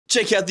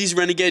Check out these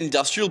Renegade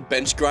industrial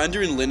bench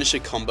grinder and Linisher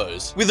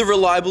combos. With a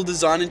reliable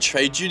design and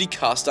trade duty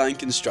cast iron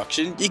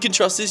construction, you can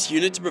trust this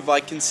unit to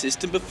provide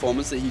consistent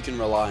performance that you can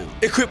rely on.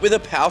 Equipped with a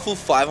powerful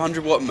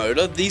 500 watt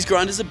motor, these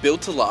grinders are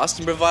built to last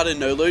and provide a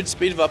no load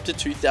speed of up to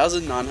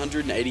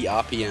 2,980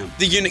 RPM.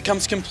 The unit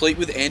comes complete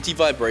with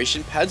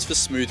anti-vibration pads for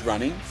smooth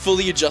running,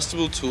 fully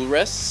adjustable tool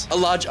rests, a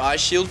large eye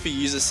shield for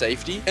user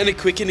safety, and a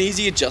quick and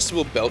easy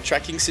adjustable belt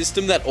tracking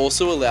system that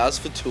also allows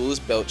for toolless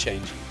belt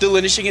changing. The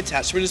Linishing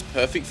attachment is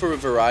perfect for a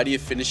variety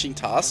of finishing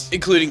tasks,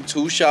 including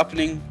tool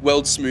sharpening,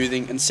 weld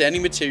smoothing, and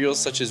sanding materials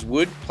such as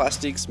wood,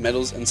 plastics,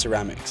 metals, and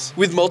ceramics.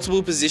 With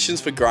multiple positions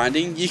for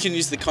grinding, you can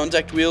use the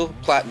contact wheel,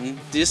 platen,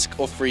 disc,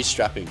 or free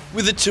strapping.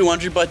 With a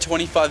 200 by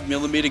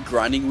 25mm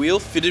grinding wheel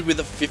fitted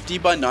with a 50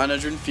 by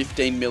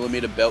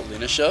 915mm belt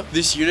Linisher,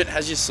 this unit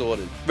has you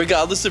sorted.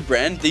 Regardless of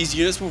brand, these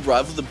units will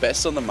rival the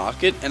best on the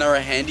market and are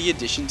a handy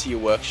addition to your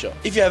workshop.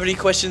 If you have any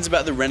questions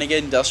about the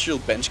Renegade Industrial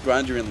Bench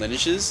Grinder and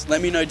Linishers,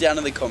 let me know down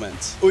in the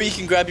comments. Or you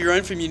can grab your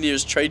own from your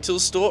nearest trade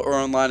tools store or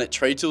online at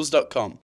tradetools.com.